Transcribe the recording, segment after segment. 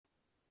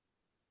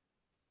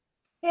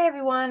Hey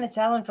everyone, it's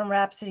Ellen from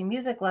Rhapsody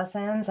Music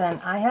Lessons,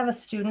 and I have a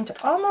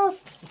student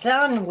almost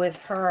done with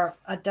her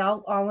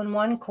adult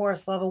all-in-one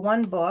course, level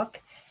 1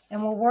 book,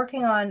 and we're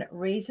working on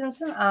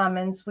Raisins and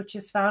Almonds, which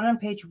is found on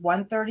page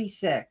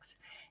 136.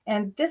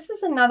 And this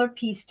is another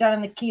piece done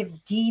in the key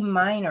of D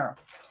minor.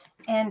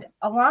 And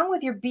along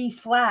with your B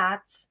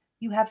flats,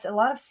 you have a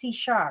lot of C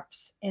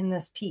sharps in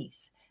this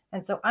piece.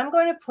 And so I'm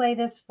going to play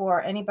this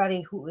for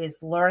anybody who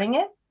is learning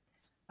it,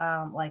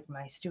 like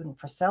my student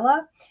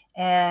Priscilla,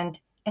 and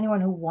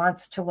anyone who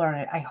wants to learn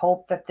it. I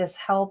hope that this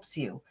helps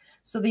you.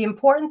 So the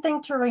important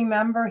thing to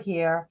remember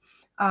here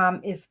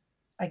is,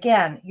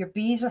 again, your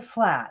B's are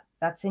flat.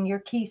 That's in your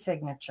key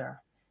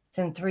signature. It's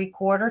in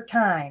 3/4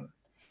 time.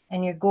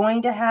 And you're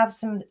going to have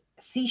some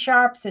C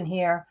sharps in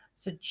here,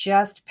 so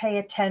just pay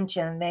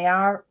attention.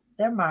 They're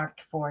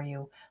marked for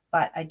you,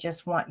 but I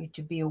just want you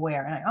to be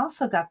aware. And I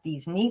also got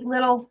these neat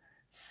little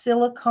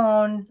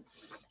silicone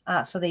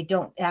so they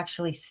don't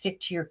actually stick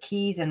to your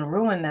keys and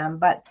ruin them.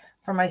 But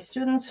for my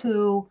students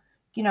who,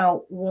 need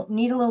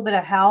a little bit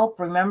of help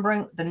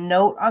remembering the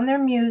note on their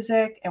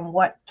music and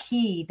what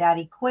key that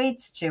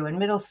equates to, and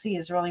middle C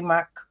is really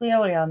marked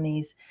clearly on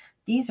these.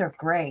 These are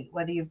great,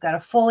 whether you've got a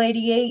full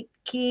 88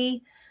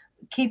 key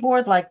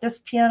keyboard like this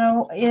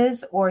piano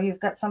is, or you've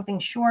got something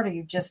shorter,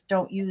 you just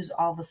don't use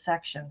all the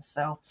sections.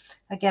 So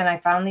again, I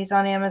found these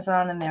on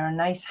Amazon and they're a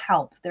nice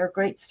help. They're a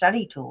great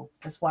study tool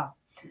as well.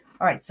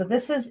 All right, so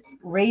this is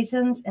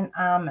Raisins and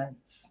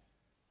Almonds.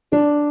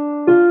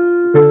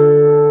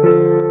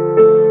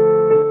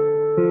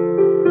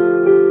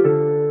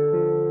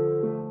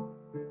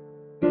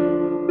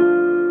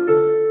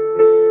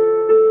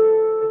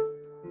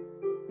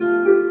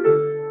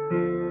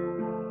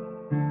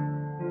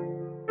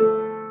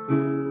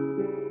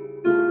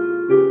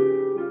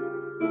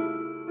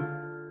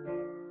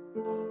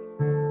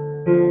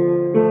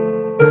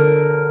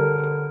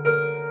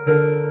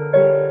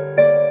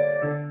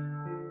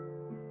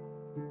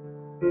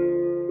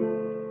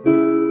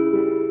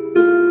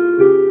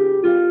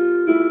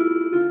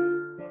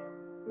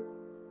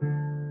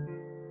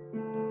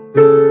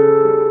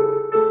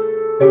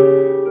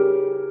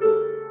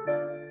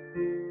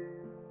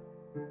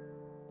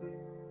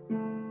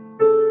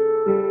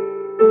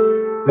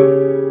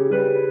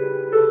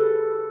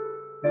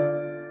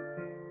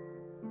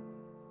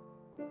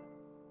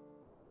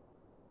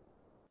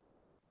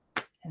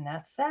 And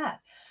that's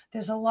that.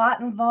 There's a lot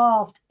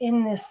involved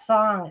in this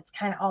song. It's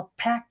kind of all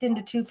packed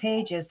into 2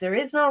 pages. There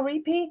is no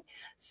repeat,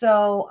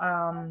 so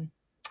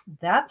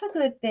that's a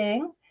good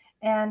thing.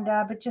 And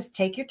but just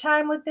take your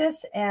time with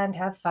this and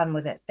have fun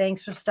with it.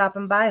 Thanks for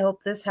stopping by.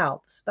 Hope this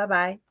helps.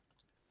 Bye-bye.